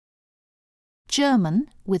German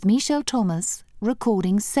with Michel Thomas,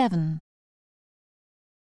 recording 7.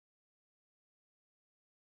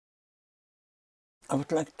 I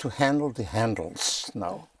would like to handle the handles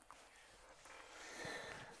now.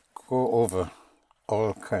 Go over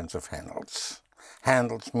all kinds of handles.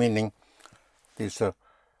 Handles meaning these are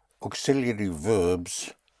auxiliary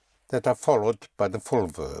verbs that are followed by the full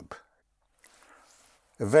verb.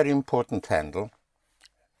 A very important handle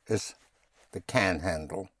is the can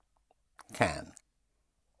handle. Can.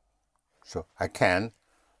 So I can,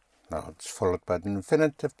 now it's followed by the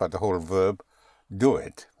infinitive, by the whole verb, do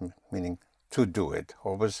it, meaning to do it.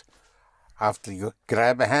 Always after you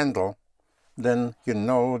grab a handle, then you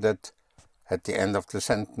know that at the end of the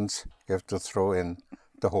sentence you have to throw in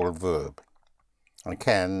the whole verb. I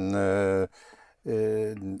can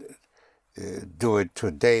do it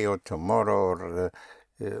today or tomorrow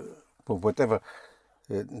or whatever.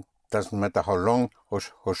 It doesn't matter how long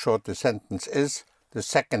or short the sentence is. The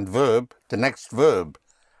second verb, the next verb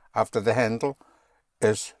after the handle,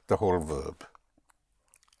 is the whole verb.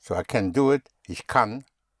 So I can do it, ich kann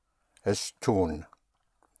es tun.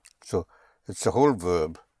 So it's the whole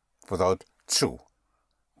verb without zu,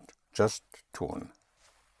 just tun.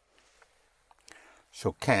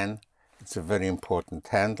 So can, it's a very important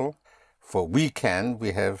handle. For we can,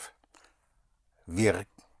 we have wir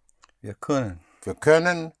können. Wir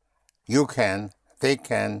können, you can, they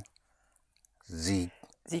can, sie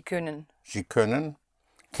können. Sie können.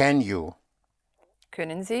 Can you?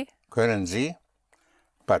 Können Sie? Können Sie.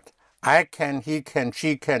 But I can, he can,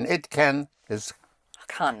 she can, it can is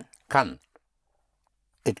Kann. Kann.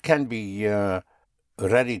 It can be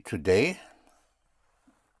ready today.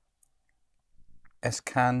 Es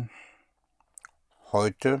kann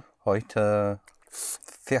Heute.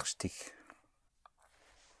 fertig.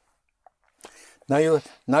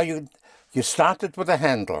 Now you started with a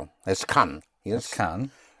handle. Es kann. Yes. Es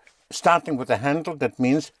kann. Starting with a handle, that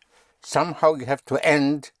means somehow you have to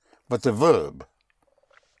end with the verb.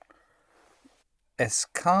 Es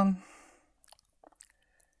kann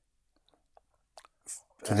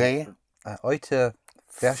Today? Heute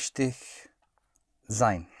fertig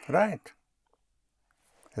sein. Right.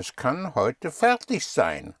 Es kann heute fertig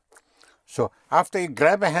sein. So after you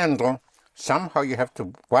grab a handle, somehow you have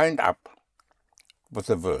to wind up with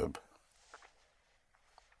the verb.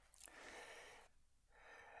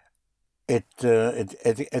 It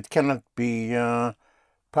cannot be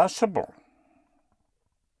possible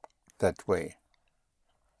that way.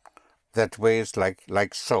 That way is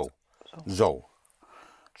like so. So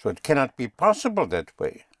it cannot be possible that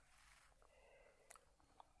way.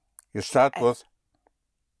 You start with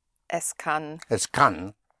Es kann. es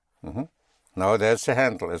kann. Now there's the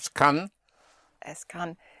handle. Es kann. Es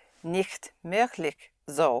kann nicht möglich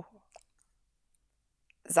so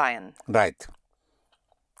sein. Right.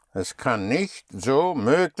 Es kann nicht so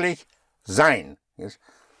möglich sein. Yes.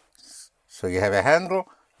 So you have a handle,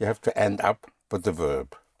 you have to end up with the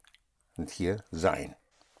verb. And here, sein.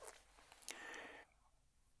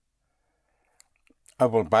 I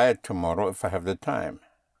will buy it tomorrow if I have the time.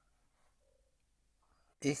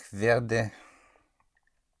 Ich werde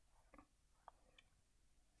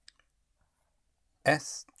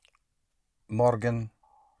es morgen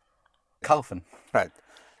kaufen. Right.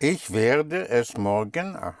 Ich werde es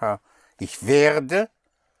morgen, ich werde,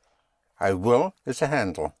 I will is a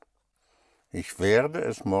handle. Ich werde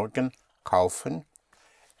es morgen kaufen,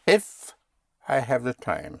 if I have the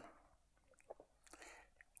time.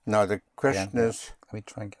 Now the question is, Let me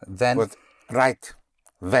try again. Then. Right,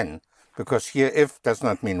 when. Because here if does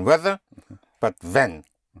not mean whether, but when.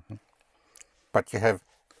 But you have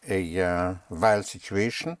a while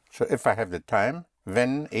situation. So if I have the time,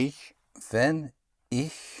 wenn ich die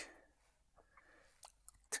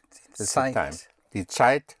Zeit, time. Die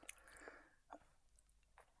Zeit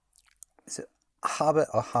habe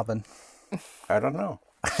or haben? I don't know.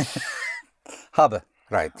 Habe.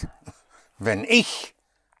 Right. Wenn ich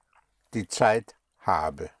die Zeit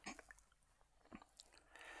habe.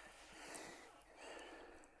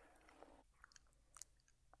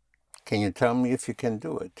 Can you tell me if you can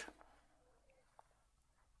do it?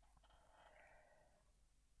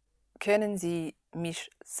 Können Sie mich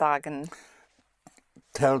sagen?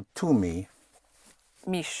 Tell to me.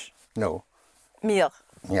 Mich. No. Mir.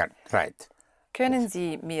 Yeah, right. Können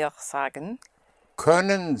Sie mir sagen?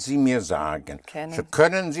 Können Sie mir sagen? So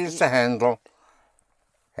können Sie is the handle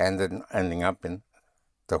and then ending up in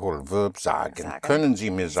the whole verb sagen. Können Sie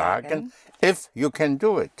mir sagen, if you can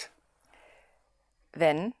do it?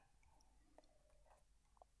 Wenn.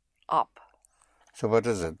 Ob. So what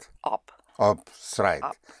is it? Ob. Ob's right.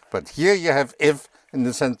 Ob. But here you have if in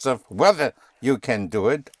the sense of whether you can do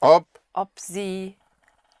it. ob Sie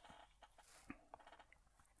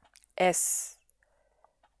es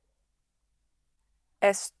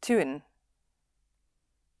tun.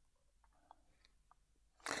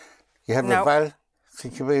 You have No. a while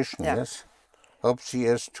situation, Yeah. yes? Ob Sie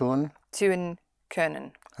es tun. Tun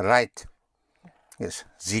können. Right. Yes.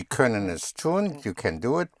 Sie können es tun. You can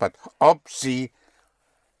do it. But ob Sie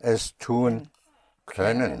es tun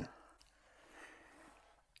können.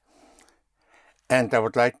 And I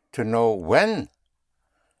would like to know when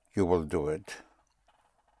you will do it.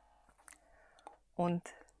 Und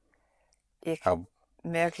ich How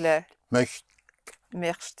möchte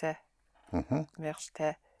möchte.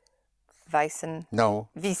 wissen. No.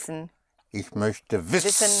 Wissen. Ich möchte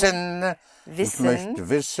wissen. Ich Wissen. möchte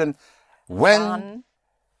wissen. When Wann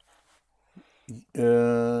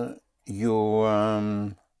you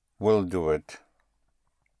will do it.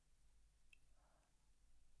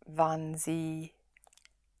 wann Sie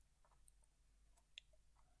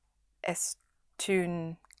es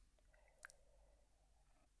tun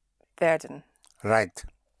werden. Right.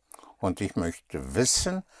 Und ich möchte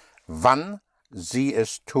wissen, wann Sie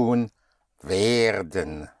es tun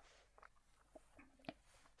werden.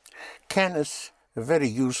 Can is a very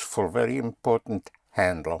useful, very important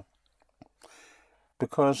handle.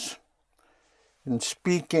 Because in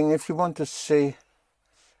speaking, if you want to say,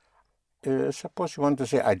 suppose you want to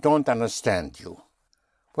say, I don't understand you.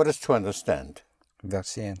 What is to understand?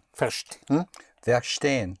 Verstehen.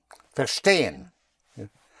 Verstehen. Verstehen.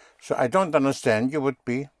 So I don't understand you would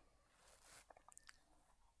be?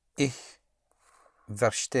 Ich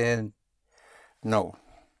verstehe. No.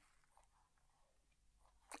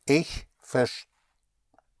 Ich verstehe.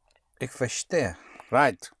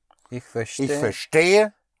 Right. Ich verstehe. Ich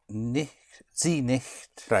verstehe. Nicht. Sie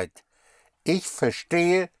nicht. Right. Ich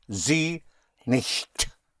verstehe Sie nicht.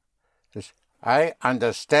 I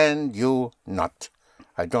understand you not.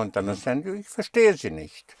 I don't understand you. Ich verstehe Sie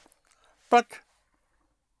nicht. But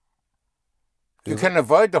you can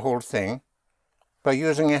avoid the whole thing by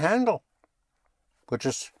using a handle, which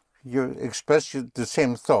is you express the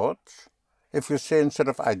same thoughts. If you say instead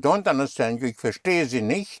of I don't understand you, ich verstehe Sie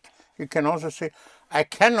nicht, you can also say I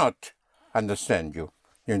cannot understand you.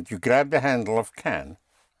 And you grab the handle of can.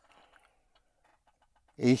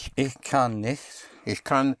 Ich kann nicht. Ich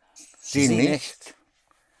kann Sie nicht.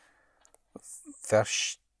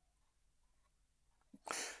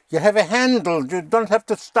 You have a handle. You don't have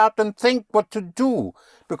to stop and think what to do.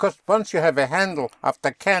 Because once you have a handle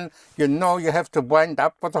after can, you know you have to wind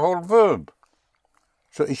up with the whole verb.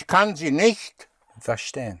 So, ich kann Sie nicht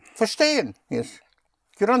Verstehen. Verstehen, yes.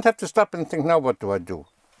 You don't have to stop and think, now what do I do?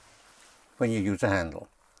 When you use a handle.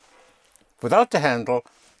 Without the handle,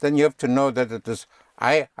 then you have to know that it is,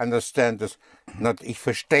 I understand this, not ich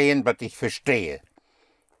verstehen, but ich verstehe.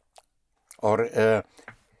 Or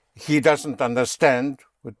he doesn't understand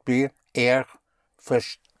would be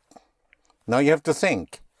versteht. Now you have to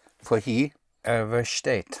think. For he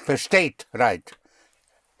versteht. Versteht, right.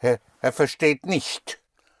 Versteht nicht.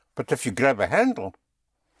 But if you grab a handle,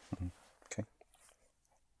 okay.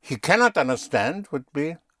 He cannot understand would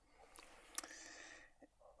be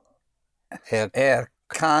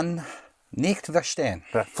kann nicht verstehen.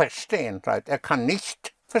 Verstehen, right. Kann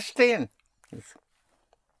nicht verstehen. Yes.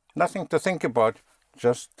 Nothing to think about,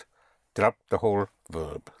 just drop the whole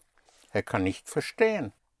verb. Kann nicht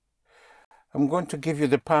verstehen. I'm going to give you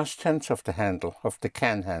the past tense of the handle, of the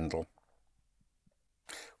can handle.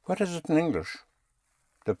 What is it in English?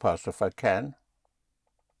 The past of I can?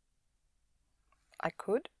 I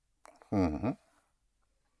could. Mm-hmm.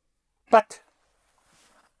 But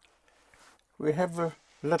we have a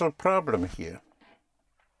little problem here,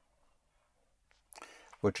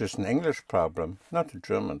 which is an English problem, not a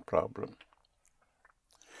German problem.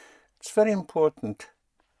 It's very important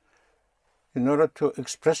in order to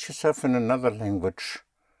express yourself in another language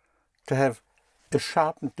to have a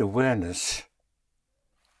sharpened awareness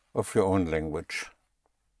of your own language.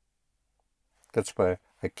 That's why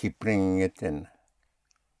I keep bringing it in.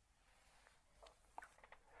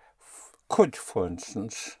 Could, for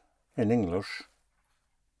instance, in English,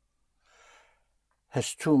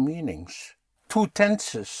 has two meanings, two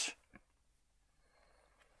tenses.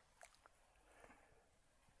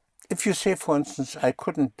 If you say, for instance, I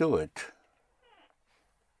couldn't do it,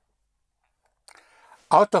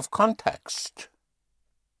 out of context,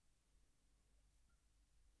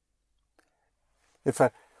 if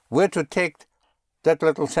I were to take that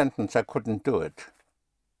little sentence, I couldn't do it,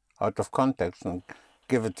 out of context and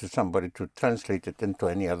give it to somebody to translate it into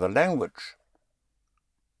any other language,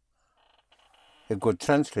 a good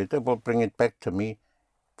translator will bring it back to me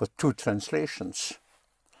with two translations.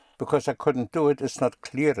 Because I couldn't do it, it's not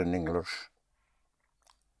clear in English.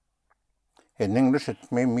 In English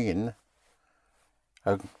it may mean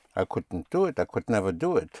I couldn't do it, I could never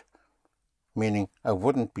do it, meaning I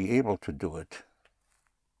wouldn't be able to do it.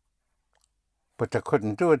 But I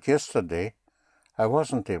couldn't do it yesterday, I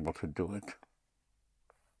wasn't able to do it.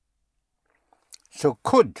 So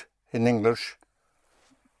could, in English,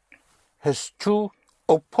 has two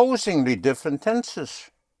opposingly different tenses.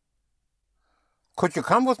 Could you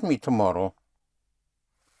come with me tomorrow?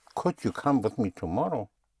 Could you come with me tomorrow?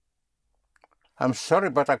 I'm sorry,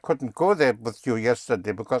 but I couldn't go there with you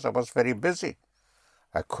yesterday because I was very busy.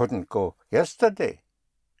 I couldn't go yesterday.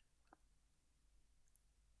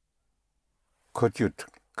 Could you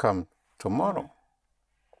come tomorrow?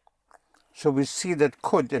 So we see that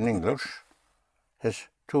could in English has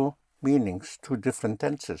two meanings, two different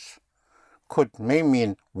tenses. Could may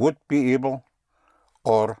mean would be able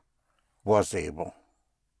or was able.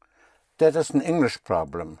 That is an English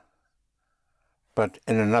problem. But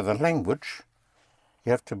in another language,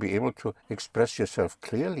 you have to be able to express yourself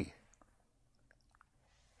clearly.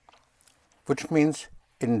 Which means,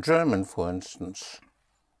 in German, for instance,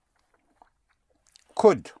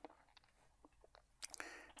 could,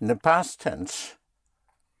 in the past tense,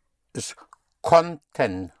 is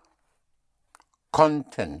konnten.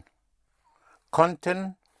 Konnten.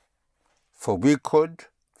 Konnten for we could,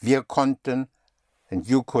 wir konnten, and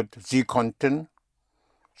you could, Sie konnten.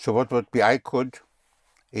 So what would be I could?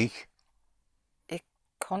 Ich. Ich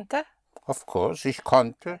konnte. Of course, ich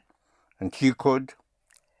konnte. And he could.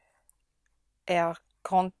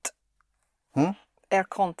 Konnte. Er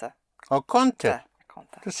konnte. Or konnte. Er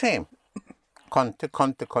konnte. The same. Konnte,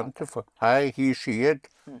 konnte, konnte for I, he, she, it.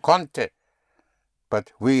 Konnte.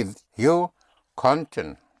 But with you,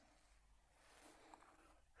 konnten.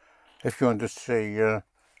 If you want to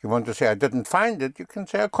say I didn't find it, you can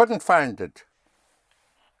say I couldn't find it.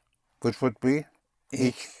 Which would be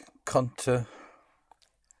Ich konnte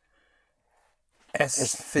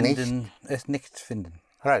es finden, es nicht finden.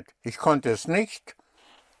 Right. Ich konnte es nicht.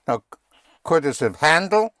 Now, could is a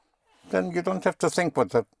handle, then you don't have to think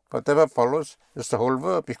whatever follows is the whole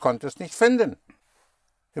verb. Ich konnte es nicht finden.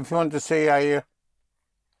 If you want to say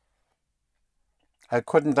I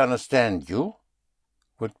couldn't understand you,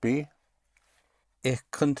 would be Ich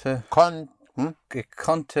konnte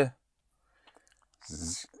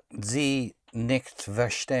sie nicht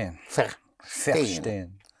verstehen.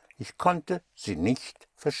 Verstehen. Ich konnte sie nicht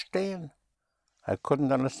verstehen. I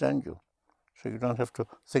couldn't understand you. So you don't have to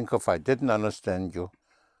think of I didn't understand you.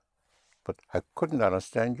 But I couldn't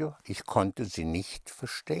understand you. Ich konnte sie nicht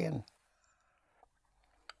verstehen.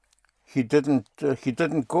 He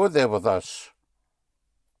didn't go there with us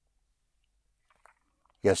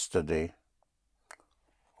yesterday.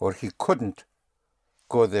 Or he couldn't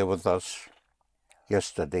go there with us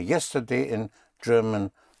yesterday. Yesterday in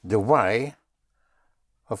German, the Y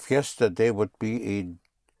of yesterday would be a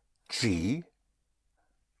G.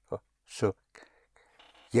 So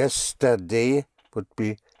yesterday would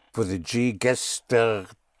be with a G, gestern.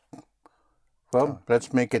 Well,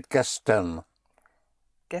 let's make it gestern.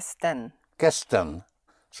 Gestern. Gestern.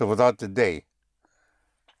 So without the day.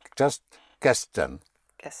 Just gestern.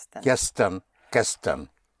 Gestern. Gestern. Gestern.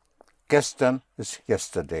 Gestern is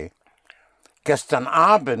yesterday. Gestern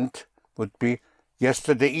Abend would be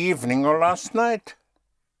yesterday evening or last night.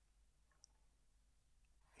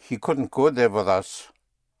 He couldn't go there with us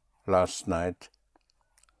last night.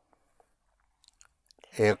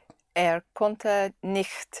 Er konnte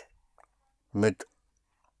nicht. With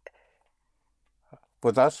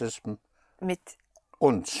us is Mit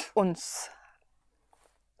uns. uns.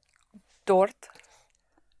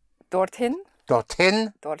 Dorthin.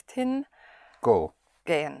 Dorthin. Go.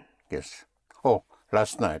 Gehen. Yes. Oh,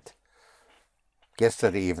 last night.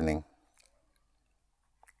 Yesterday evening.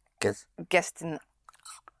 Gestern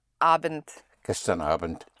Abend. Gestern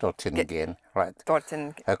Abend dorthin gehen. Right.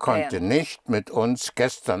 Dorthin Er konnte gehen. nicht mit uns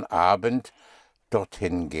gestern Abend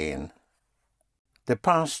dorthin gehen. The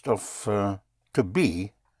past of to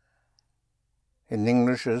be in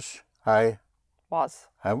English is I was.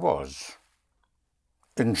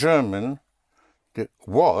 In German, the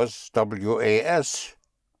was, W-A-S,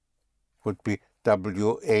 would be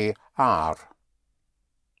W-A-R.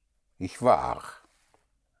 Ich war.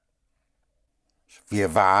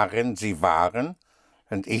 Wir waren, sie waren,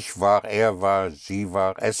 and ich war, er war, sie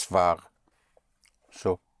war, es war.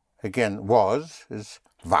 So, again, was is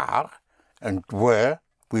war, and were,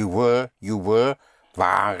 we were, you were,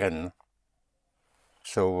 waren.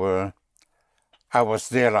 So, I was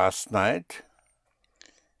there last night.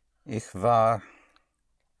 Ich war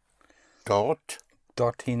Dort.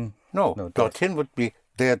 Dorthin. No, No, dort. dorthin would be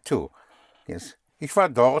there too. Yes. Ich war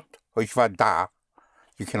dort, or ich war da.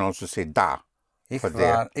 You can also say da. Ich for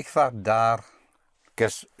there. war daar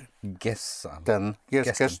Gestern. gestern.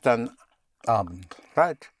 Yes, gestern. Abend.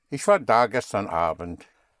 Right. Ich war da gestern Abend.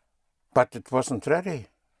 But it wasn't ready.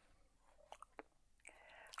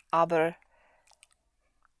 Aber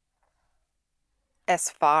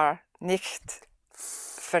es war nicht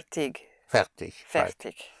fertig. Fertig. Right.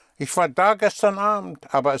 Fertig. Ich war da gestern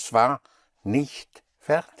Abend, aber es war nicht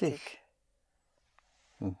fertig.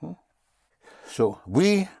 So,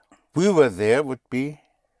 we were there would be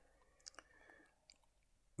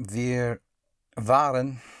Wir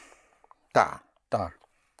waren da. daar.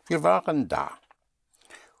 Wir waren da.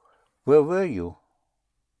 Where were you?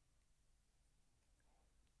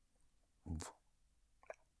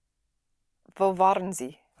 Wo waren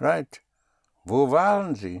Sie? Right. Wo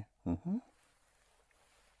waren Sie?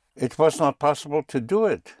 It was not possible to do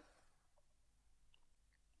it.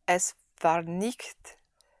 Es war nicht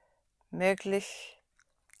möglich,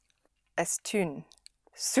 es tun.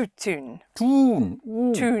 Zu tun. Tun.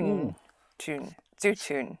 Tun. Tun. Zu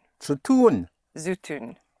tun. Zu tun. Zu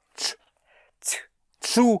tun.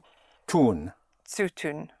 Zu tun. Zu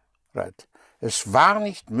tun. Right. Es war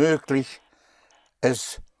nicht möglich,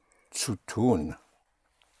 es zu tun.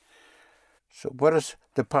 So what is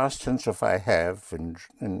the past tense of I have in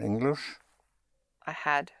English? I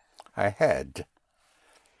had. I had.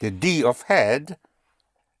 The D of had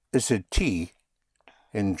is a T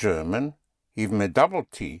in German, even a double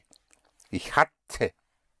T. Ich hatte,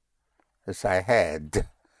 as I had.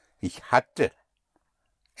 Ich hatte.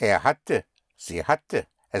 Er hatte. Sie hatte.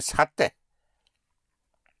 Es hatte.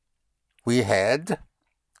 We had.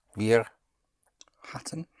 Wir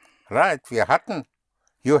Hatten. Right, wir hatten.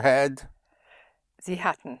 You had. Sie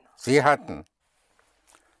hatten. Sie hatten.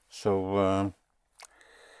 So,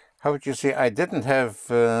 how would you say? I didn't have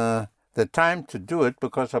the time to do it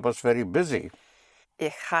because I was very busy.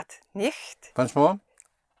 Ich hat nicht. Once more?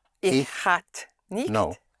 Ich hat nicht.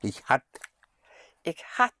 No. Ich hatte. Ich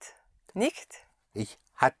hat nicht. Ich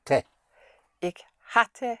hatte. Ich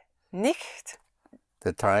hatte nicht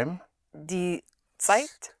The time die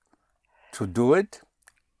Zeit, to do it.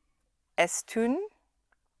 es tun,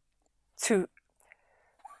 zu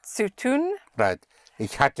tun, Right.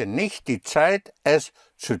 Ich hatte nicht die Zeit, es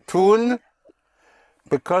zu tun,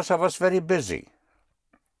 because I was very busy.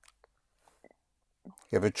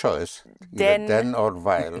 You have a choice. Either then or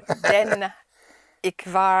while. denn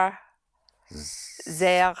ich war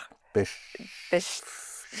sehr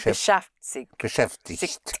beschäftigt.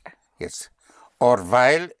 Beschäftigt. Yes. Or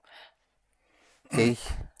weil ich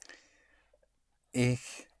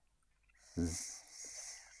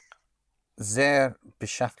sehr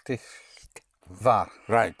beschäftigt war.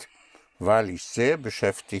 Right. Weil ich sehr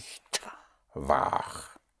beschäftigt war.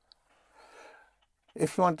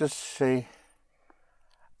 If you want to say,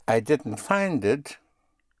 I didn't find it,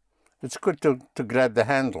 it's good to grab the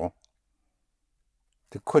handle,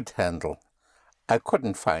 the could handle. I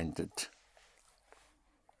couldn't find it.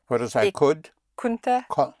 What is I could?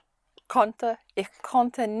 Ich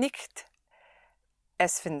konnte nicht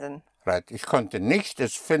es finden. Right. Ich konnte nicht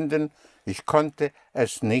es finden. Ich konnte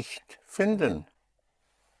es nicht finden.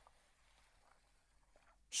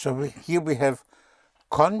 So here we have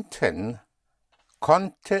konnte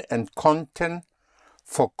and konnten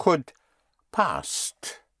for could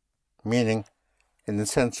past, meaning in the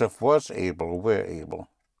sense of was able, were able.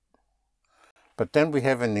 But then we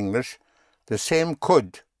have in English the same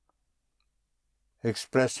could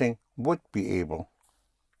expressing would be able.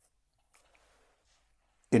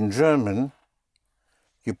 In German,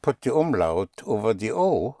 you put the umlaut over the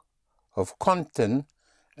O of konnten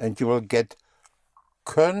and you will get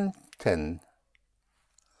könnten.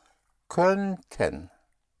 Könnten.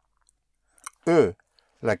 Ö,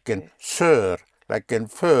 like in sir, like in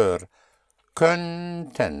für.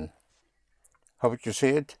 Könnten. How would you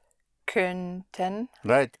say it? Könnten.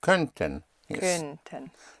 Right, könnten. Yes.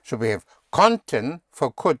 Könnten. So we have konnten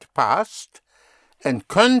for could past and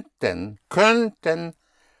könnten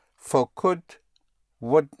for could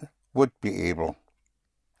would be able.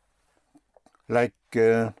 Like,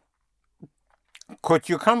 could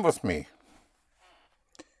you come with me?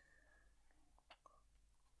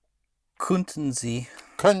 Könnten Sie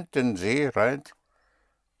right?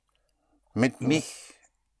 Mit mir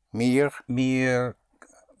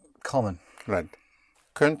kommen? Right.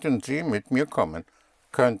 Könnten Sie mit mir kommen?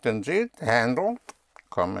 Könnten Sie, handle,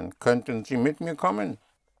 kommen. Könnten Sie mit mir kommen?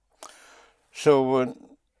 So,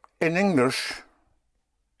 in English,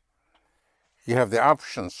 you have the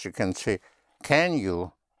options. You can say, can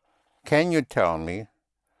you can you tell me,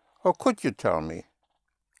 or could you tell me?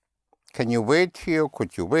 Can you wait here?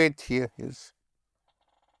 Could you wait here? Yes.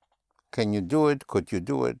 Can you do it? Could you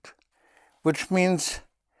do it? Which means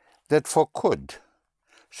that for could,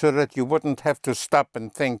 so that you wouldn't have to stop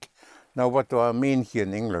and think, now what do I mean here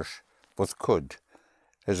in English with could?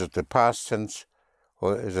 Is it the past tense,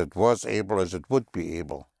 or is it was able, as it would be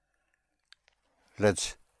able?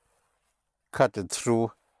 Let's cut it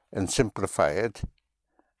through and simplify it.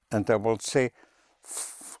 And I will say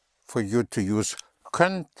for you to use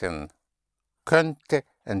könnten, könnte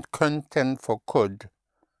and könnten for could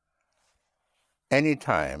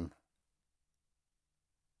anytime,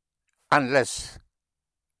 unless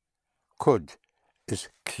could is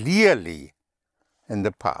clearly in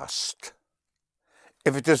the past.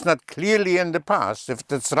 If it is not clearly in the past, if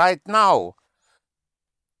it's right now,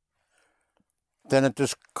 then it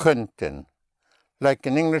is könnten. Like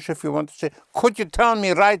in English, if you want to say, could you tell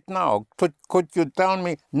me right now? Could you tell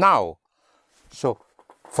me now? So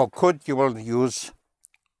for could, you will use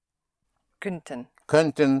Könnten.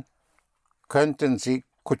 könnten, könnten Sie,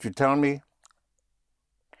 could you tell me?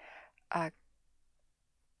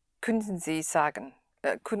 Könnten Sie sagen?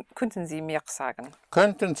 Könnten Sie mir sagen?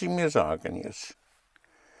 Könnten Sie mir sagen, yes.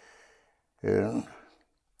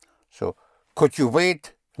 So, could you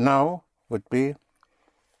wait now would be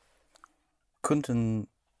Könnten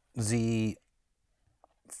Sie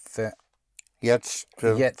jetzt.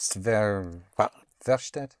 jetzt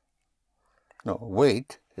versteht? No,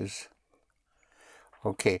 wait is.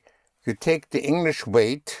 Okay, you take the English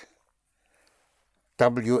wait,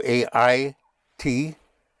 W-A-I-T,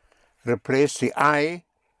 replace the I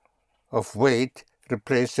of wait,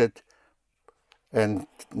 replace it and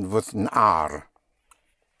with an R.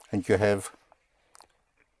 And you have,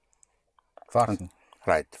 Warten.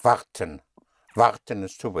 right, warten. Warten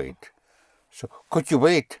is to wait. So, could you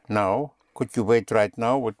wait now? Could you wait right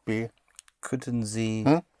now would be, Könnten Sie,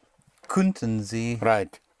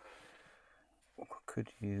 right. could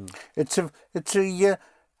you, It's a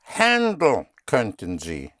handle, könnten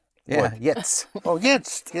Sie. yeah, What? jetzt, Oh,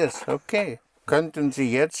 jetzt, yes, okay. Könnten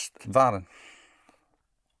Sie jetzt warten.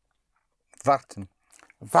 Warten.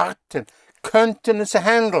 warten? Könnten is a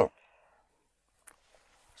handle.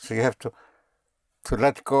 So you have to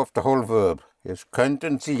let go of the whole verb. Yes,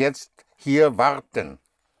 könnten Sie jetzt hier warten?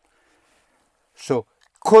 So,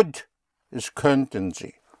 could is könnten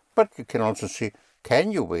Sie. But you can also say,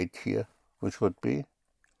 can you wait here? Which would be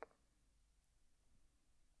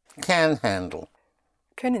can handle.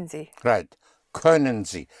 Können Sie? Right. Können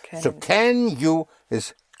Sie. So Können Sie. can you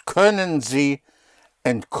is können Sie,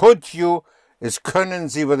 and could you is können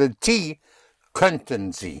Sie with a T,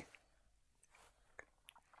 könnten Sie.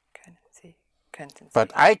 Können Sie? Könnten Sie?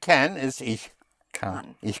 But I can is ich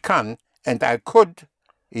Kann. kann, and I could,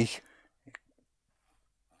 ich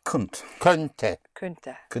Könnt. könnte,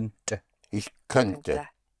 Könnte. Könnte. ich könnte. Könnte.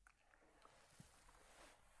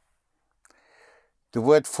 The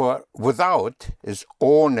word for without is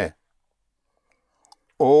ohne.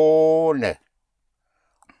 Ohne.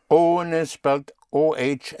 Ohne spelled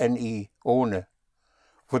O-H-N-E. Ohne.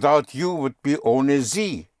 Without you would be ohne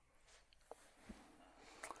Sie.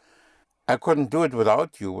 I couldn't do it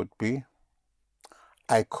without you would be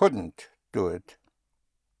I couldn't do it.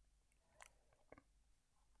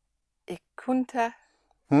 Ich könnte.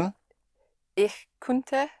 Hm? Ich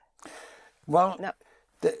könnte. Well, No.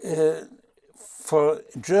 For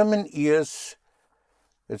German ears,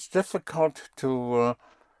 it's difficult to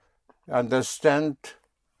understand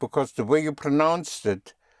because the way you pronounced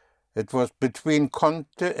it, it was between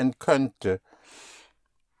konnte and könnte.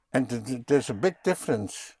 And there's a big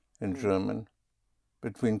difference in German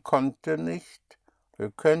between konnte nicht or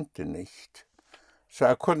könnte nicht. So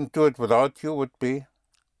I couldn't do it without you would be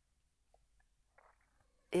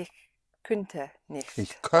Ich könnte nicht.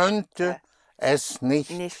 ich könnte es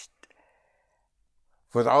nicht Nicht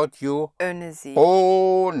without you ohne Sie.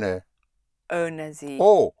 ohne. Ohne Sie.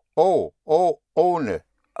 Ohne.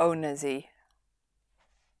 Ohne Sie.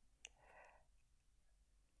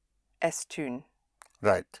 Es tun.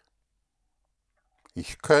 Right.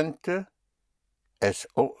 Ich könnte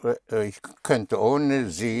ohne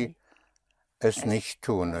sie es nicht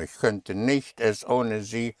tun. Ich könnte nicht es ohne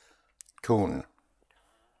sie tun.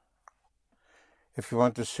 If you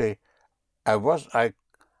want to say, I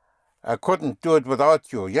couldn't do it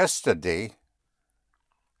without you yesterday,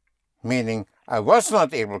 meaning I was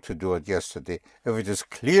not able to do it yesterday. If it is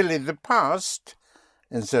clearly the past,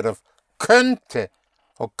 instead of könnte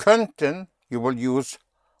or könnten, you will use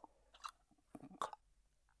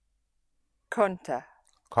Konnte.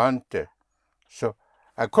 konnte. So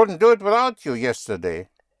I couldn't do it without you yesterday.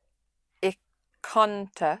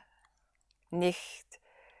 konnte nicht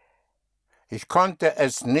Ich konnte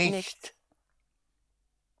es nicht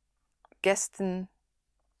gestern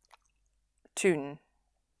tun.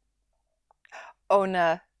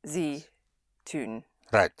 Ohne sie tun.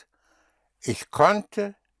 Right. Ich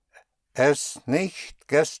konnte es nicht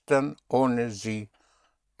gestern ohne sie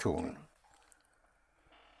tun.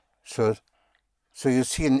 So you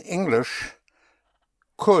see in English,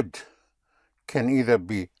 could can either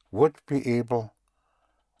be would be able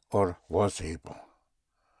or was able.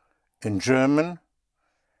 In German,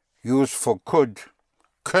 use for could,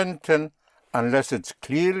 könnten, unless it's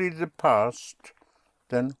clearly the past,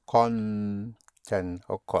 then konnten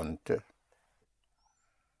or konnte.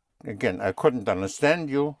 Again, I couldn't understand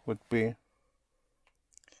you would be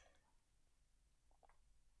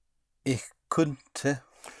Ich könnte.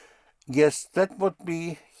 yes, that would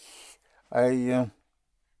be I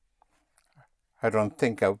don't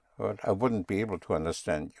think I wouldn't be able to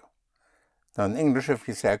understand you. Now in English, if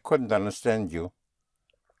you say I couldn't understand you,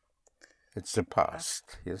 it's the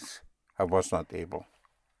past. Yes, I was not able.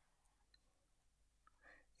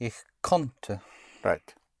 Ich konnte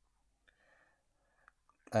Right.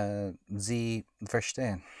 sie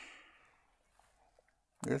verstehen.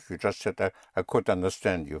 Yes, you just said I could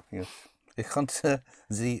understand you. Yes. Ich konnte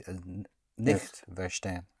sie nicht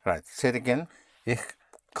verstehen. Right. Say it again. Ich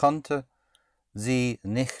konnte sie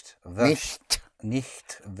nicht verstehen.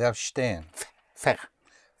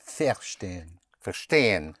 Verstehen.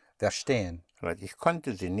 Verstehen. Verstehen. Right. Ich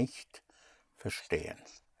konnte sie nicht verstehen.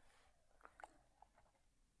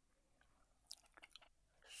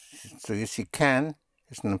 So you see, can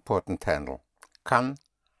is an important handle. Kann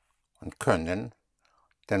und können.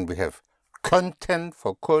 Then we have könnten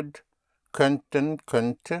for could, könnten,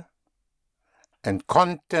 könnte, and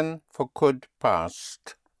konnten for could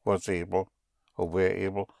past, was able, or were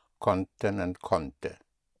able, konnten and konnte.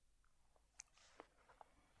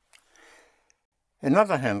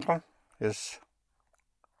 Another handle is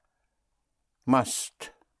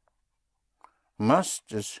must.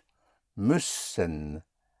 Must is müssen,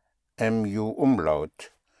 mu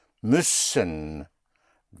umlaut. Müssen,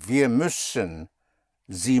 wir müssen,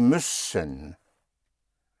 sie müssen.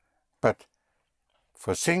 But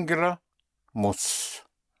for singular, muss.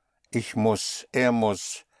 Ich muss, er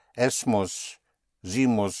muss, es muss, sie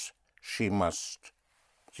muss, she must,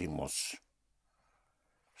 sie muss.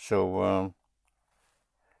 So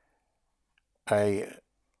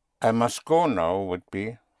I must go now would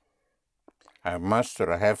be I must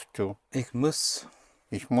or I have to. Ich muss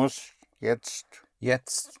jetzt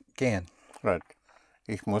gehen. Right.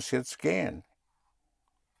 Ich muss jetzt gehen.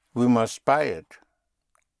 We must buy it.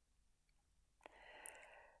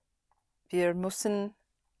 Wir müssen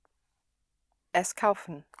es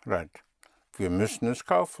kaufen. Right. Wir müssen es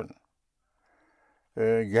kaufen.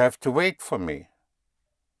 You have to wait for me.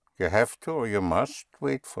 You have to or you must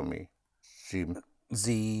wait for me. Sie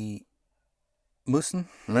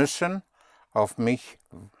müssen auf mich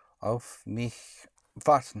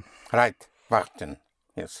warten. Right, warten.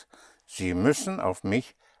 Yes. Sie müssen auf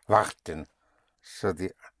mich warten. So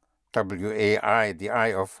the W-A-I, the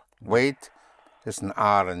I of wait, is an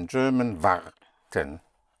R in German, warten,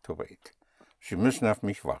 to wait. Sie müssen auf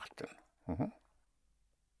mich warten.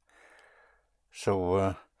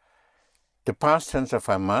 So the past tense of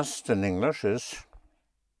I must in English is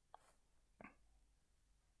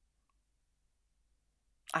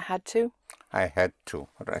I had to. I had to,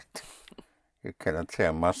 right. You cannot say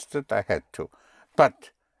I musted, I had to.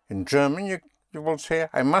 But in German you will say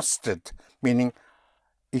I musted, meaning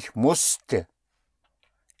ich musste.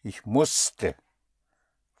 Ich musste.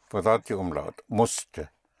 Without the umlaut. Musste.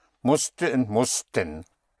 Musste and mussten.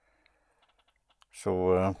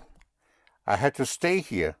 So I had to stay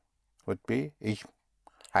here would be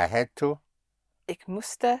I had to. Ich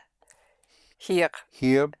musste hier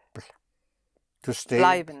to stay.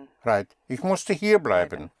 bleiben. Right. Ich musste hier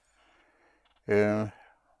bleiben.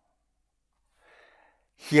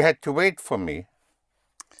 He had to wait for me.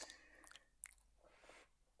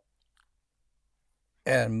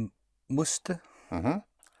 Musste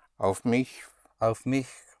auf mich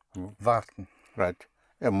warten. Right.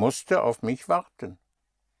 Musste auf mich warten.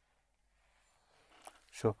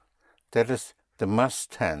 So that is the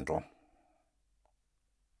must handle.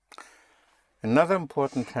 Another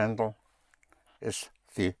important handle is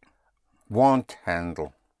the want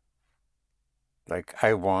handle. Like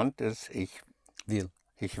I want is ich will.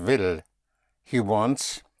 Ich will. He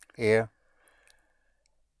wants, will.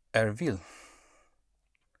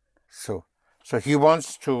 So he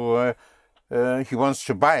wants to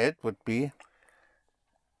buy it would be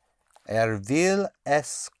will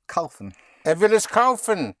es kaufen. will es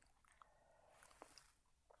kaufen.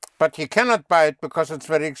 But he cannot buy it because it's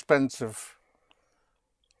very expensive.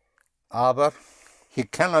 Aber He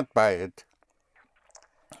cannot buy it.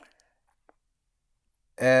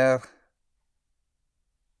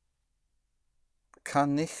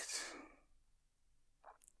 Kann nicht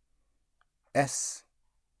es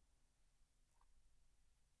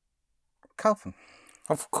kaufen.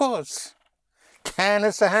 Of course. Can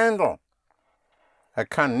is a handle.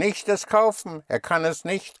 Kann nicht es kaufen. Kann es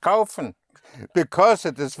nicht kaufen. Because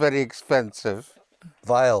it is very expensive.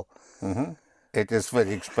 Weil It is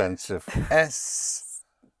very expensive. es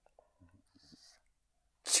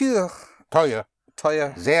Teuer.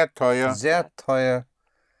 teuer, Sehr teuer. sehr teuer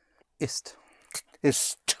ist.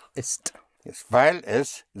 Ist. Ist. Yes, weil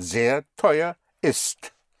es sehr teuer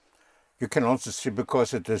ist. You can also say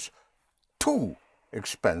because it is too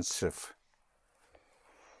expensive.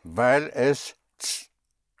 Weil es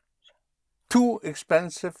too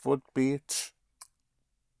expensive would be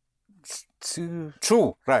Zu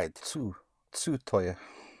right. zu teuer.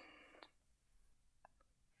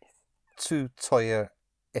 Zu teuer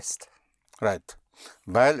ist. Right.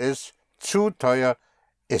 Weil es zu teuer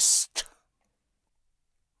ist.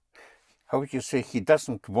 How would you say he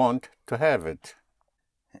doesn't want to have it?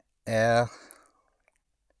 Er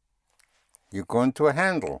You go into a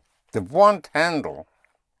handle. The want handle.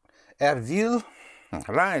 will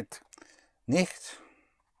Right. nicht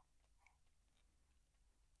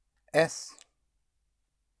es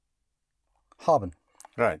haben.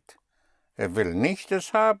 Right. Will nicht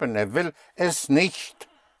es haben. Will es nicht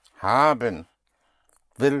haben.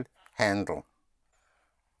 Will handle.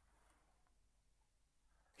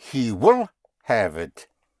 He will have it.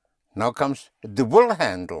 Now comes the will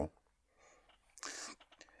handle.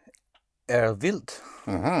 Will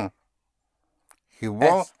He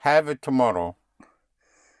will Es. have it tomorrow.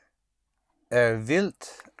 will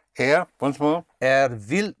Once more,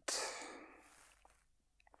 will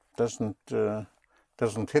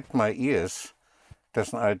doesn't hit my ears.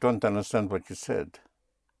 I don't understand what you said.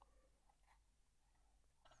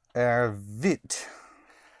 wird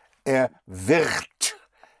Wird.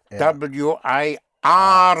 W-I-R-D.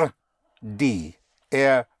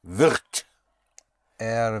 Wird.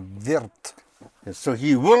 wird So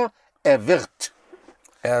he will, wird.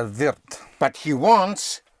 wird But he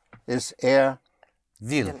wants is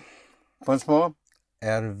will once more,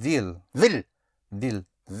 will will. will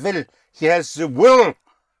Will. He has the will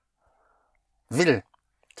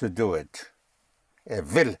to do it.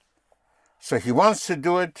 Will. So he wants to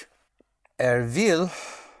do it. will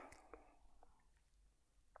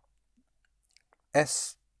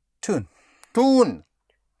es tun. Tun.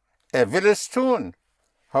 Will es tun.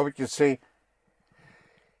 How would you say?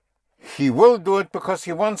 He will do it because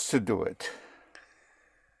he wants to do it.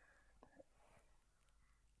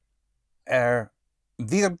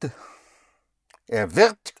 Wird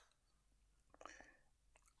Wird.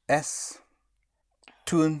 es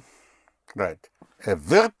tun. Right.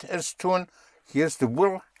 Wird es tun. Here's the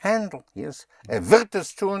will handle. Yes. Wird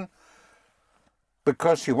es tun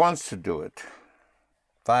because he wants to do it.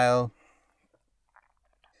 Weil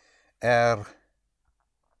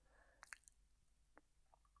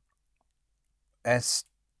es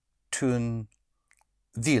tun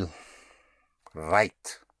will.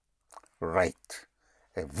 Right. Right.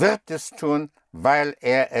 Wird es tun, weil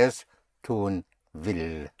es tun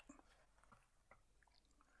will.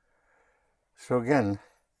 So again,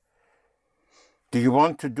 do you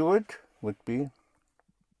want to do it? Would be.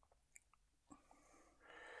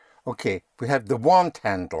 Okay, we have the want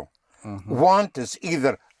handle. Want is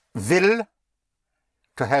either will,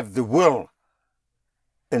 to have the will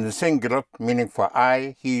in the singular, meaning for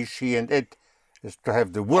I, he, she, and it, is to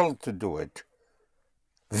have the will to do it.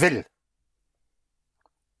 Will.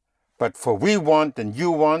 But for we want and you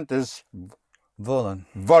want is Wollen.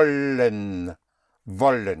 wollen.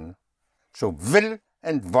 Wollen. So will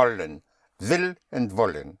and wollen. Will and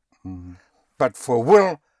wollen. But for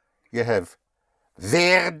will, you have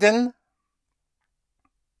werden,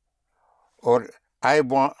 or I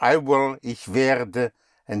will, ich werde,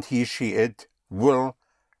 and he, she, it, will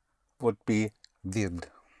would be Wird.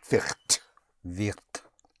 Wird.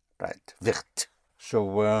 Right, wird.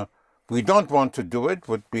 So we don't want to do it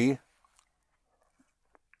would be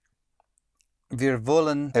Wir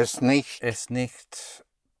wollen es nicht es nicht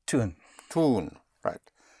tun. tun. Right.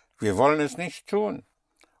 Wir wollen es nicht tun.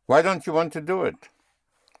 Why don't you want to do it?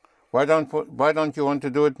 Why don't you want to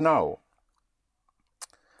do it now?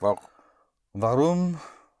 Well, Warum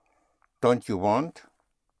don't you want?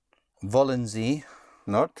 wollen Sie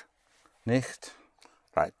Not? nicht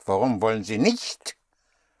Right. Warum wollen Sie nicht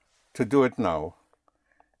to do it now?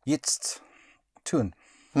 Jetzt tun.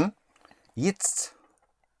 Jetzt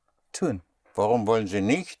tun. Warum wollen Sie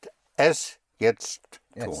nicht es jetzt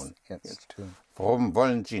tun? Jetzt tun. Warum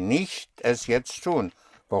wollen Sie nicht es jetzt tun?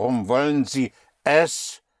 Warum wollen Sie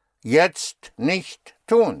es jetzt nicht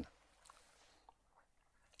tun?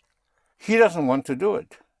 He doesn't want to do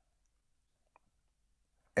it.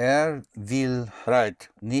 Will Right.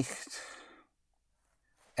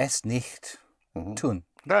 es nicht tun.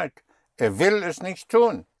 Right. Will es nicht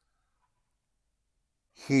tun.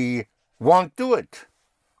 He won't do it.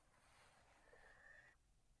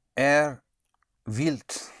 Will.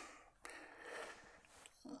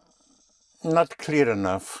 Not clear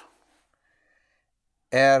enough.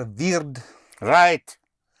 Wird. Right.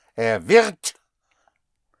 Wird.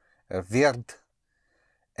 Wird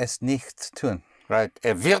es nicht tun. Right.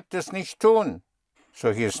 Wird es nicht tun.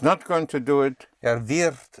 So he is not going to do it.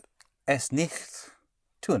 Wird es nicht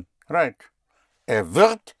tun. Right.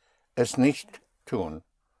 Wird es nicht tun.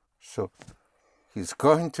 So he's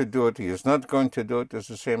going to do it. He is not going to do it is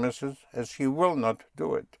the same as he will not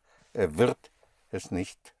do it. Wird es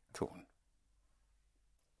nicht tun.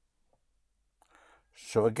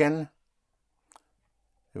 So again,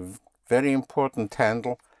 a very important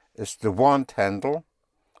handle is the want handle.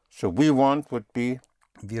 So we want would be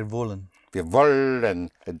Wir wollen. wir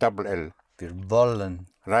wollen, a double L. Wir wollen.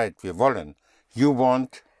 Right, wir wollen. You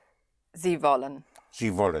want, Sie wollen.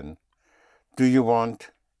 Sie wollen. Do you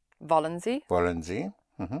want, Wollen Sie? wollen Sie.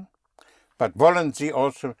 But wollen Sie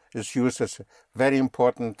also is used as a very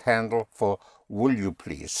important handle for will you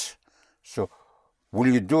please. So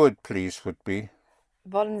will you do it please would be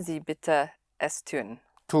Wollen Sie bitte es tun?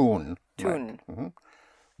 tun. Tun. Right.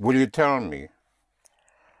 Will you tell me?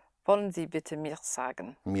 Wollen Sie bitte mir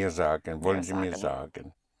sagen? Mir sagen. Wollen Sie mir sagen.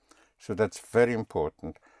 sagen. So that's very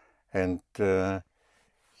important. And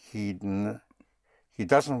he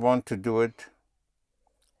doesn't want to do it.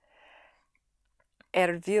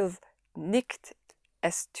 Will nicht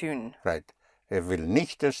es tun. Right. Will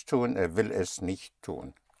nicht es tun, will es nicht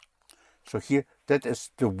tun. So here, that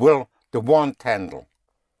is the will, the want handle.